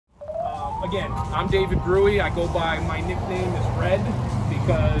again, I'm David Gruey. I go by, my nickname is Red,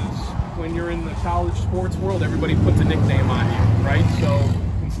 because when you're in the college sports world, everybody puts a nickname on you, right? So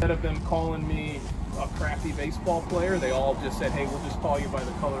instead of them calling me a crappy baseball player, they all just said, hey, we'll just call you by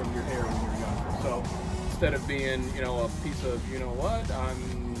the color of your hair when you're younger. So instead of being, you know, a piece of, you know what,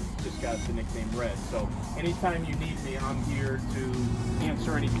 I'm just got the nickname Red. So anytime you need me, I'm here to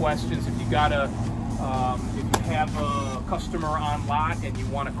answer any questions. If you got a, if you have a customer on lot and you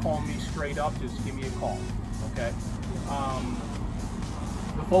want to call me straight up, just give me a call, okay?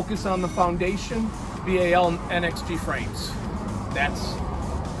 The focus on the foundation, BAL and NXG frames. That's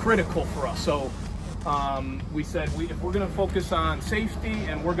critical for us. So we said if we're going to focus on safety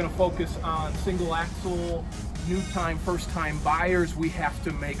and we're going to focus on single axle, new time, first time buyers, we have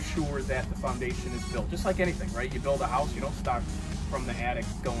to make sure that the foundation is built. Just like anything, right? You build a house, you don't start from the attic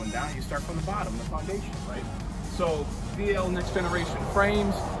going down, you start from the bottom, the foundation, right? So BAL next generation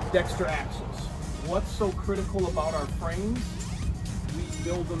frames, Dexter axles. What's so critical about our frames? We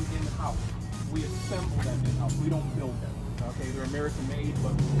build them in-house. We assemble them in-house. We don't build them. Okay, they're American made,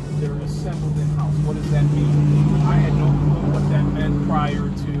 but they're assembled in-house. What does that mean? I had no clue what that meant prior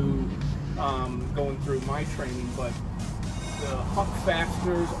to going through my training, but the huck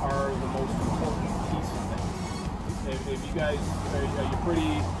fasteners are the most important piece of that. If you guys, are you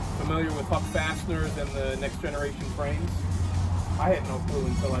pretty familiar with huck fasteners and the next generation frames? I had no clue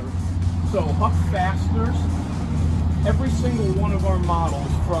until so huck fasteners, every single one of our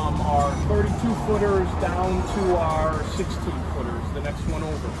models, from our 32-footers down to our 16-footers, the next one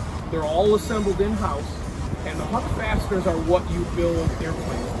over, they're all assembled in-house, and the huck fasteners are what you build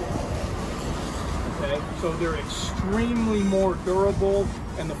airplanes with. Okay, so they're extremely more durable,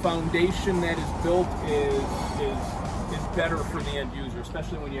 and the foundation that is built is better for the end user,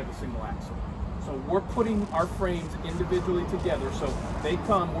 especially when you have a single axle. So we're putting our frames individually together, so they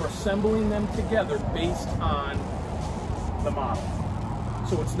come, we're assembling them together based on the model.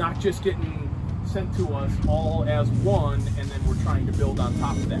 So it's not just getting sent to us all as one and then we're trying to build on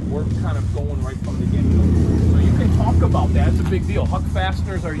top of that. We're kind of going right from the get-go. So you can talk about that. It's a big deal. Huck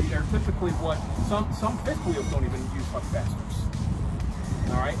fasteners are typically what some fifth wheels don't even use huck fasteners.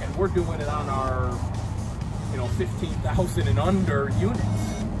 All right, and we're doing it on our 15,000 and under units.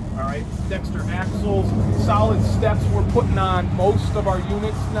 All right, Dexter axles, solid steps we're putting on most of our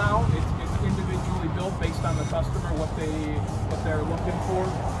units now. It's individually built based on the customer, what they're looking for.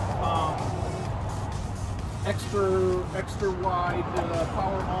 Extra wide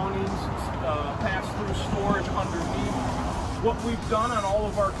power awnings, pass-through storage underneath. What we've done on all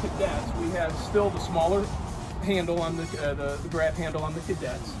of our cadets, we have still the smaller handle on the grab handle on the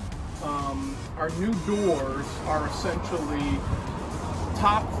cadets. Our new doors are essentially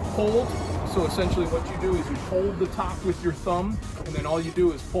top pulled. So essentially what you do is you hold the top with your thumb, and then all you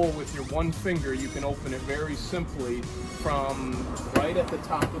do is pull with your one finger. You can open it very simply from right at the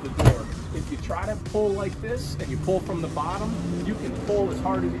top of the door. If you try to pull like this and you pull from the bottom, you can pull as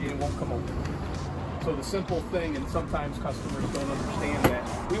hard as it won't come open. So the simple thing, and sometimes customers don't understand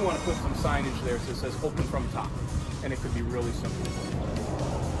that, we want to put some signage there that says open from top, and it could be really simple.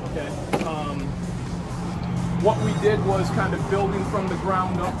 Okay. What we did was kind of building from the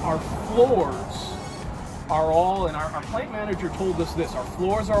ground up. Our floors are all, and our plant manager told us this, our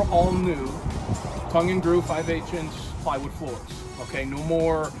floors are all new, tongue and groove 5/8" plywood floors. Okay, no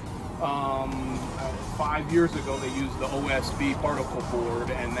more, 5 years ago they used the OSB particle board,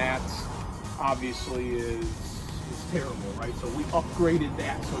 and that obviously is terrible, right? So we upgraded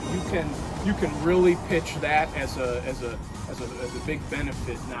that, so you can really pitch that as a big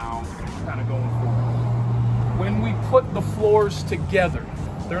benefit now, kind of going forward. When we put the floors together,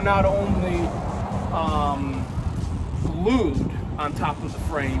 they're not only glued on top of the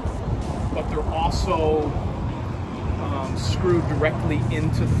frame, but they're also screwed directly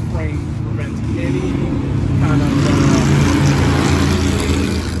into the frame to prevent any kind of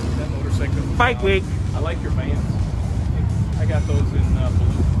that motorcycle. Bike week. I like your Vans. I got those in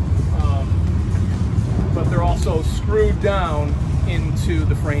blue. But they're also screwed down into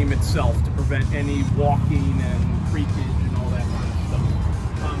the frame itself to prevent any walking and creakage and all that kind of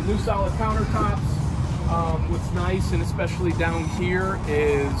stuff. New solid countertops. What's nice, and especially down here,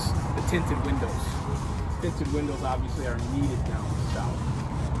 is the tinted windows. Tinted windows obviously are needed down south.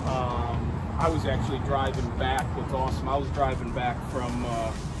 I was actually driving back. What's awesome, I was driving back from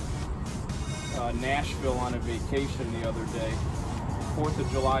Nashville on a vacation the other day, 4th of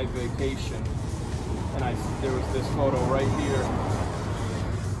July vacation, and there was this photo right here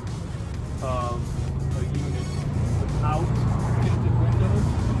of a unit without tinted windows,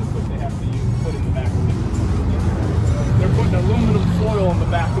 and look what they have to put in the back of it. They're putting an aluminum foil on the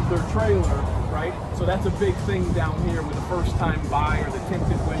back of their trailer, right? So that's a big thing down here with a first-time buyer, the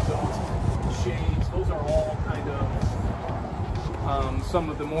tinted windows, the shades. Those are all kind of some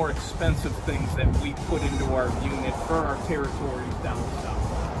of the more expensive things that we put into our unit for our territories down south.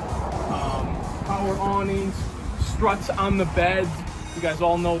 Power awnings, struts on the bed. You guys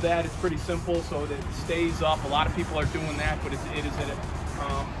all know that. It's pretty simple so that it stays up. A lot of people are doing that, but it is a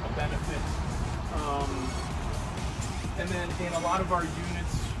benefit. And then in a lot of our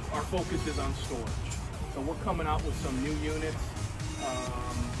units, our focus is on storage. So we're coming out with some new units,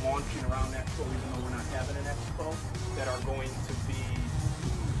 launching around Expo, even though we're not having an Expo, that are going to be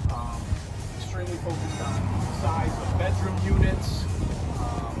extremely focused on the size of bedroom units,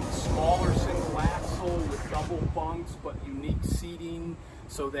 smaller single axle with double bunks, but unique seating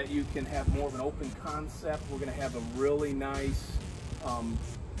so that you can have more of an open concept. We're going to have a really nice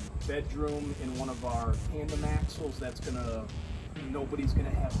bedroom in one of our tandem axles. Nobody's going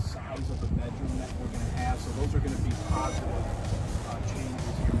to have the size of the bedroom that we're going to have. So those are going to be positive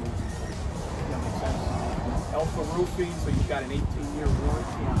changes here moving forward. Does that make sense? Alpha roofing, so you've got an 18-year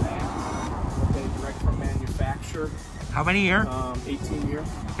warranty on that. Okay, direct from manufacturer. How many year? 18 year.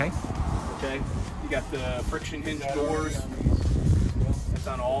 Okay. Okay. You got the friction hinge doors. That's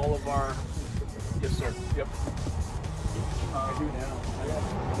on all of our. Yes, sir. Yep. I do now.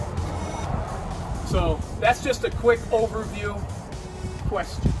 So that's just a quick overview.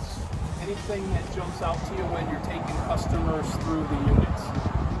 Questions? Anything that jumps out to you when you're taking customers through the units?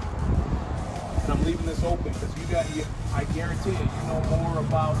 And I'm leaving this open because I guarantee you know more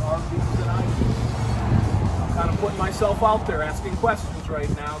about RVs than I do. I'm kind of putting myself out there asking questions right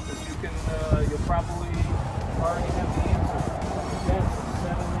now because you'll probably already have the answer.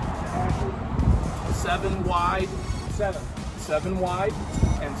 That's 7 wide, 7 wide,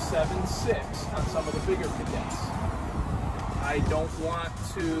 and 7.6 on some of the bigger cadets. I don't want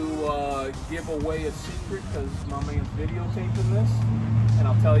to give away a secret because my man's videotaping this, and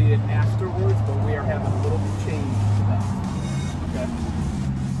I'll tell you it afterwards, but we are having a little change to that. Okay?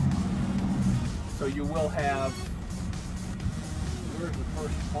 So you will have, where's the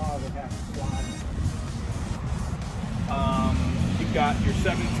first car that has to slide? You've got your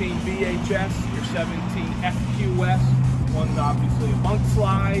 17 VHS, your 17 FQS. One's obviously a bunk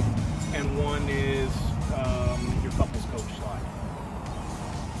slide, and one is your couples coach slide.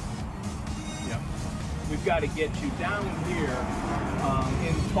 Yep. We've got to get you down here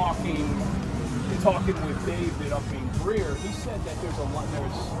in talking with David up in Greer. He said that there's a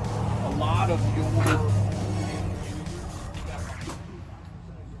lot of your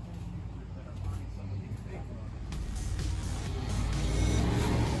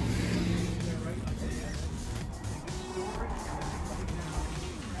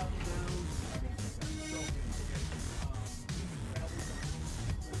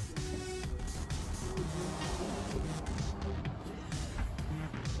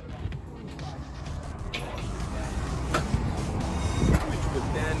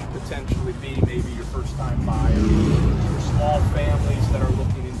potentially be maybe your first-time buyer, your small families that are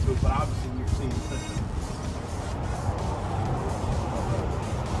looking into it, but obviously you're seeing such a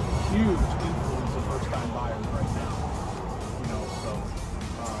huge influence of first-time buyers right now. You know,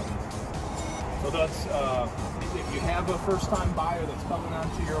 so that's if you have a first-time buyer that's coming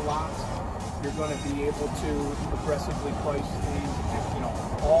onto your lot, you're going to be able to aggressively price these. You know,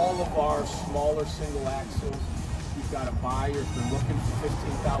 all of our smaller single axles. You've got a buyer if they're looking for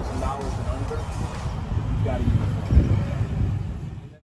 $15,000 and under. You've got to use it.